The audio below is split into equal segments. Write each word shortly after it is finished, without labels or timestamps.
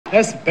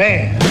That's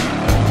bad.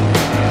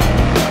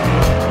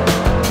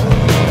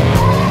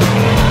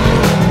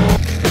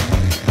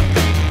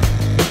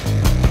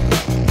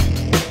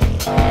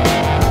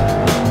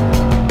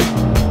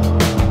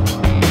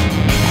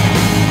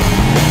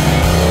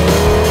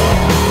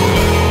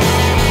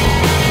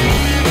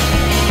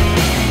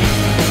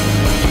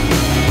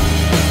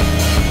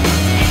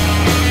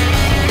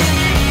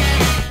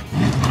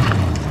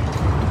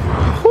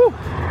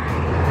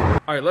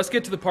 Alright, let's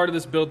get to the part of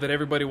this build that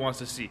everybody wants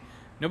to see.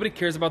 Nobody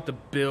cares about the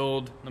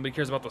build, nobody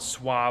cares about the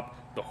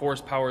swap, the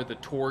horsepower, the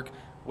torque,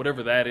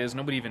 whatever that is,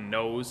 nobody even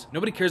knows.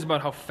 Nobody cares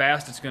about how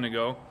fast it's gonna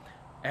go.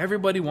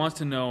 Everybody wants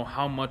to know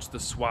how much the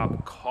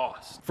swap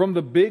costs. From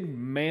the big,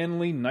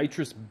 manly,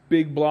 nitrous,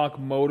 big block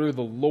motor,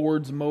 the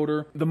Lord's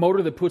motor, the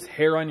motor that puts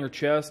hair on your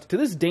chest, to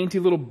this dainty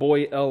little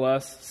boy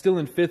LS, still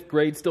in 5th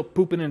grade, still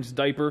pooping in his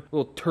diaper,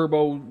 little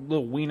turbo,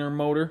 little wiener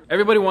motor.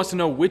 Everybody wants to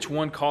know which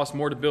one costs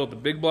more to build, the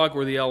big block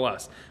or the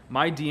LS.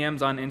 My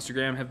DMs on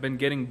Instagram have been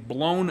getting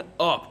blown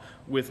up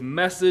with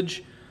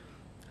message,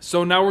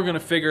 so now we're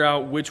gonna figure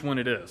out which one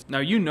it is. Now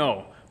you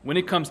know, when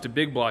it comes to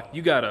big block,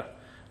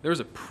 there's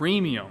a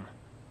premium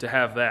to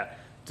have that,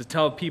 to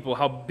tell people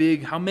how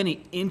big, how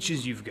many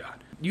inches you've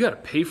got. You gotta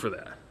pay for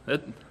that.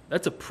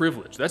 That's a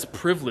privilege. That's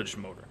privileged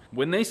motor.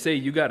 When they say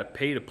you gotta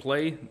pay to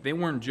play, they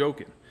weren't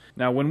joking.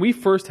 Now, when we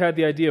first had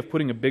the idea of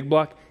putting a big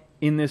block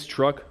in this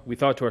truck, we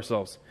thought to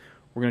ourselves,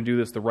 we're gonna do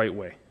this the right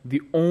way.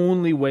 The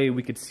only way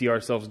we could see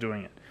ourselves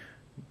doing it.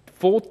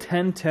 Full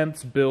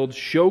 10/10ths build,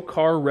 show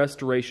car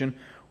restoration.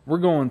 We're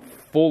going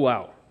full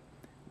out.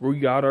 We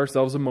got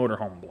ourselves a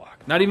motorhome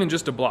block. Not even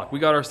just a block, we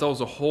got ourselves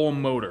a whole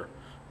motor.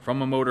 From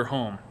a motor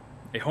home,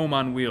 a home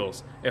on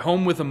wheels, a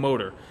home with a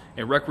motor,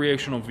 a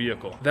recreational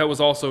vehicle that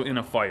was also in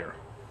a fire.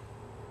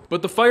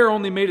 But the fire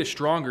only made it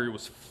stronger. It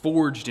was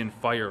forged in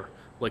fire,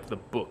 like the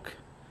book.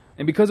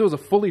 And because it was a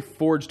fully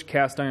forged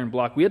cast iron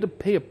block, we had to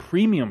pay a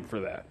premium for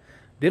that.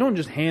 They don't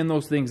just hand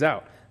those things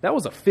out. That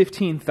was a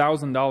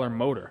 $15,000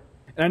 motor.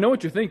 And I know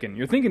what you're thinking.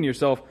 You're thinking to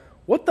yourself,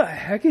 what the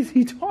heck is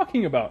he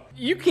talking about?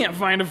 You can't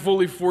find a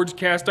fully forged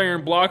cast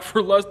iron block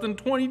for less than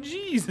 20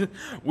 G's.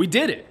 We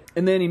did it.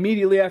 And then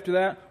immediately after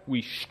that,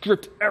 we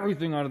stripped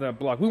everything out of that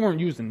block. We weren't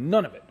using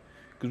none of it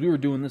because we were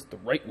doing this the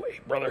right way,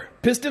 brother.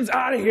 Pistons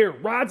out of here,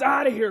 rods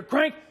out of here,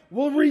 crank,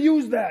 we'll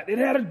reuse that. It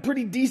had a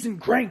pretty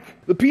decent crank.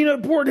 The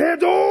peanut port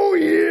heads, oh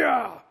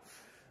yeah,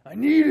 I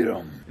needed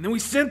them. And then we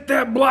sent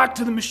that block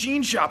to the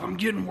machine shop. I'm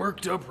getting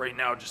worked up right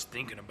now just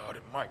thinking about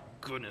it. My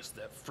goodness,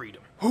 that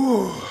freedom.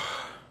 Whew.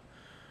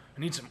 I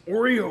need some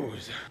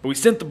Oreos. But we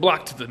sent the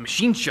block to the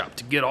machine shop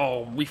to get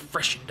all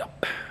refreshened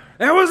up.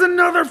 That was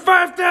another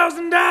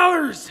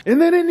 $5,000!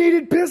 And then it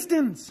needed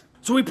pistons.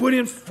 So we put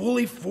in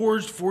fully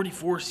forged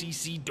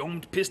 44cc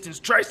domed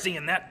pistons. Try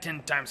saying that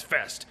 10 times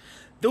fast.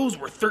 Those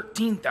were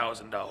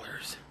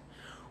 $13,000.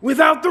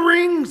 Without the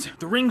rings!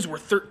 The rings were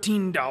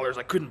 $13.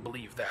 I couldn't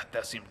believe that.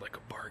 That seemed like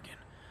a bargain.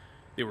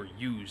 They were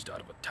used out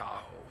of a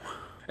Tahoe.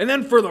 And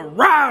then for the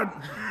rod...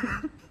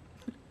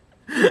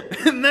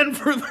 And then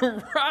for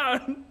the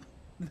rod...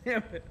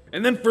 Damn it.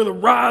 And then for the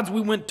rods,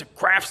 we went to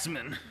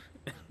Craftsman.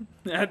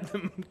 Had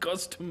them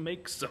custom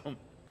make some.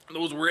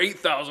 Those were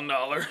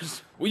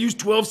 $8,000. We used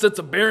 12 sets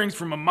of bearings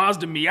from a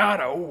Mazda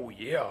Miata. Oh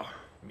yeah,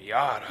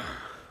 Miata.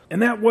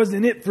 And that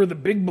wasn't it for the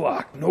big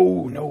block.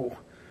 No.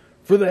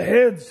 For the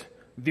heads,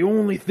 the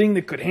only thing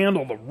that could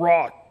handle the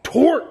raw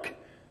torque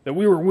that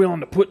we were willing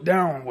to put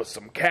down was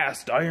some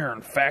cast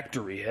iron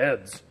factory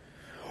heads.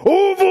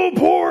 Oval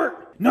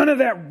port! None of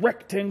that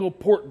rectangle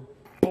port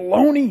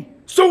baloney.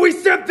 So we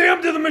sent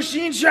them to the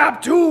machine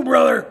shop too,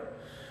 brother.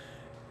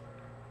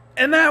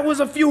 And that was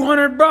a few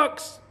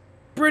 $100.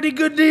 Pretty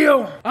good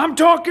deal. I'm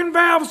talking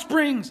valve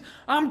springs.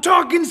 I'm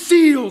talking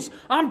seals.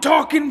 I'm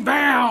talking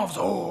valves.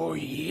 Oh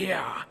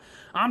yeah.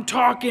 I'm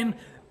talking,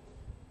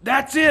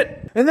 that's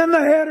it. And then the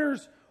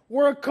headers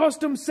were a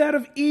custom set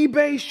of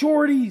eBay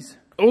shorties.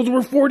 Those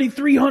were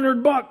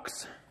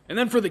 $4,300. And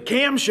then for the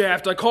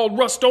camshaft, I called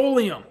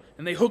Rust-Oleum.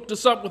 And they hooked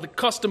us up with a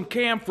custom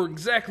cam for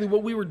exactly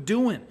what we were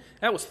doing.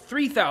 That was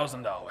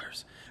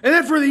 $3,000. And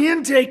then for the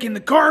intake and the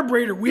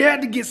carburetor, we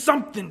had to get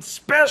something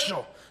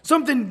special,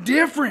 something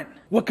different.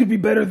 What could be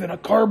better than a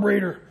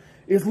carburetor?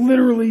 It's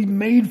literally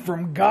made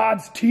from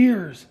God's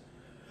tears.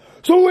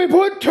 So we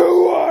put two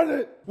on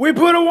it. We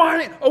put a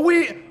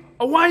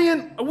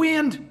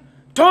wind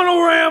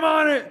tunnel ram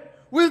on it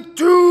with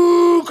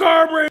two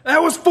carburetors.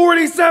 That was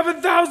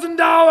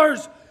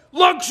 $47,000.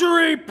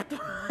 Luxury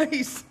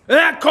price.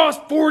 That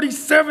cost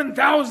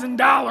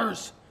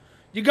 $47,000.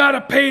 You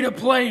gotta pay to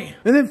play.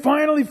 And then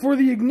finally for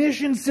the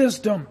ignition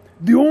system,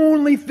 the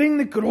only thing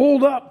that could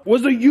hold up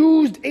was a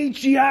used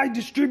HEI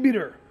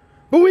distributor.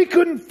 But we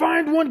couldn't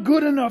find one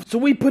good enough, so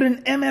we put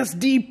an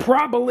MSD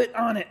Probolit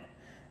on it.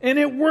 And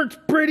it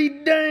worked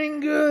pretty dang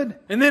good.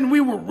 And then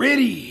we were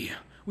ready.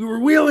 We were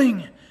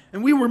willing.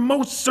 And we were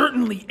most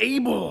certainly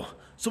able.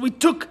 So we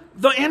took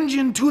the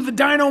engine to the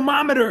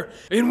dynamometer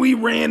and we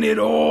ran it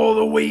all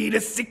the way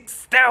to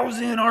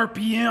 6,000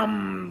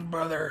 RPM,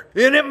 brother.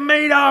 And it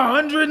made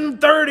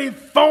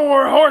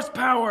 134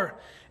 horsepower.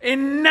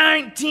 and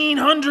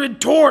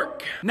 1900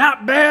 torque.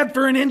 Not bad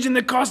for an engine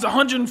that cost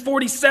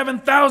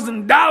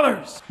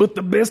 $147,000. But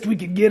the best we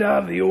could get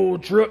out of the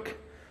old truck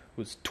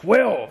was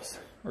 12s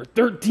or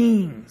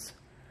 13s.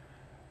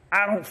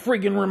 I don't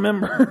friggin'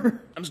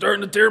 remember. I'm starting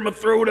to tear my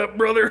throat up,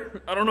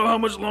 brother. I don't know how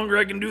much longer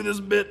I can do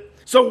this bit.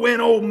 So when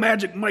old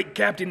Magic Mike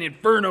Captain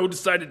Inferno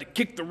decided to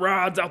kick the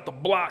rods out the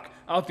block,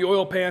 out the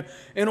oil pan,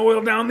 and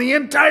oil down the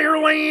entire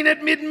lane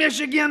at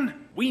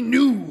mid-Michigan, we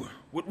knew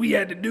what we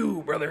had to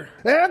do, brother.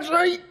 That's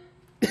right.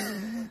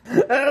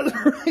 That's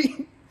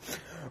right.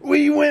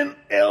 We went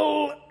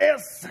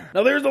LS.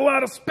 Now there's a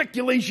lot of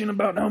speculation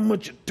about how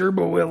much a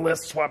turbo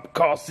LS swap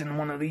costs in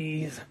one of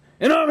these.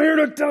 And I'm here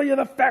to tell you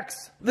the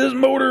facts. This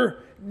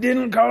motor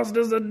didn't cost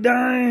us a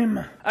dime.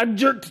 I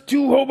jerked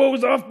 2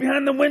 hobos off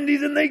behind the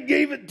Wendy's and they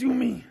gave it to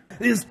me.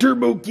 This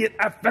turbo kit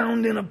I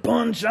found in a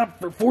pawn shop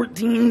for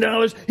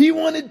 $14. He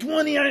wanted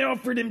 20, I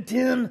offered him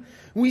 10.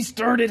 We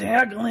started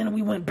haggling and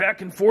we went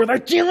back and forth. I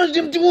challenged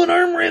him to an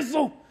arm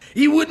wrestle.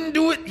 He wouldn't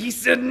do it. He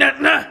said,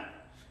 nah,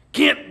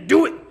 can't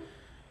do it.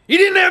 He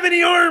didn't have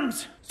any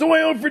arms. So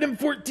I offered him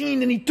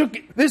 14 and he took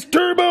it. This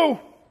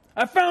turbo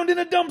I found in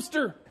a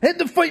dumpster. Had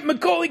to fight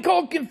Macaulay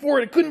Culkin for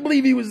it. I couldn't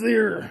believe he was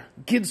there.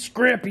 The kid's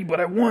scrappy, but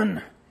I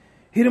won.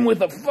 Hit him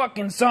with a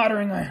fucking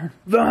soldering iron.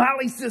 The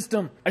Holly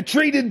system. I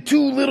traded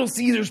 2 Little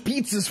Caesars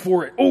pizzas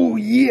for it. Oh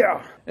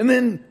yeah. And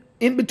then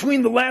in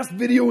between the last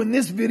video and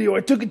this video, I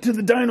took it to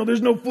the dyno.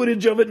 There's no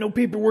footage of it, no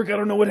paperwork. I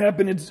don't know what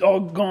happened. It's all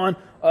gone.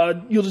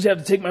 You'll just have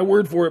to take my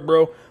word for it,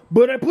 bro.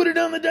 But I put it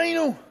on the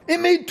dyno. It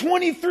made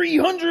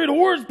 2,300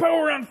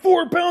 horsepower on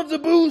 4 pounds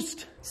of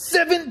boost.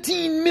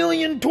 17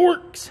 million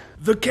torques.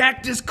 The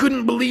cactus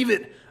couldn't believe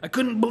it. I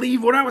couldn't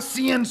believe what I was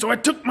seeing, so I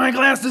took my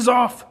glasses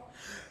off.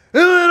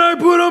 And then I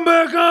put them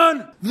back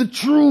on. The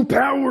true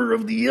power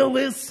of the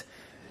LS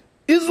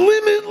is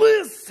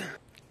limitless.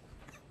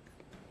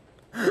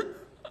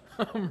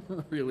 I'm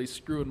really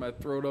screwing my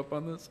throat up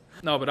on this.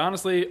 No, but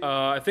honestly,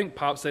 I think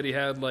Pop said he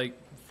had like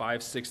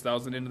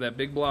 5,000-6,000 into that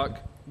big block.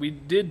 We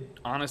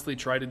did honestly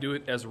try to do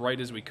it as right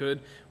as we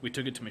could. We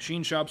took it to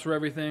machine shops for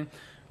everything.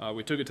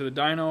 We took it to the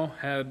dyno,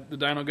 had the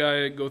dyno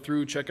guy go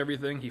through, check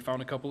everything. He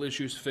found a couple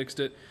issues,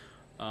 fixed it.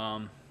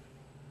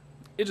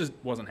 It just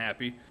wasn't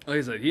happy. Like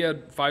I said, he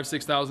had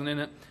 5,000-6,000 in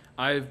it.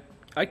 I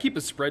keep a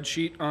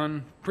spreadsheet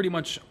on pretty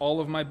much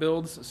all of my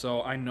builds,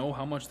 so I know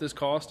how much this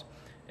cost.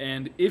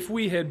 And if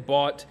we had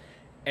bought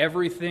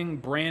everything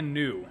brand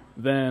new,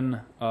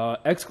 then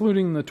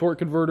excluding the torque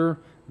converter,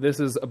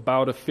 this is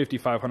about a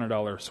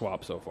 $5,500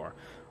 swap so far.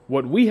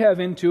 What we have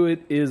into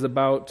it is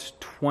about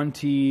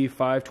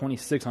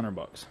 $2,500-$2,600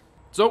 bucks.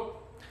 So,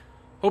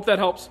 hope that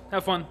helps.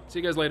 Have fun. See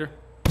you guys later.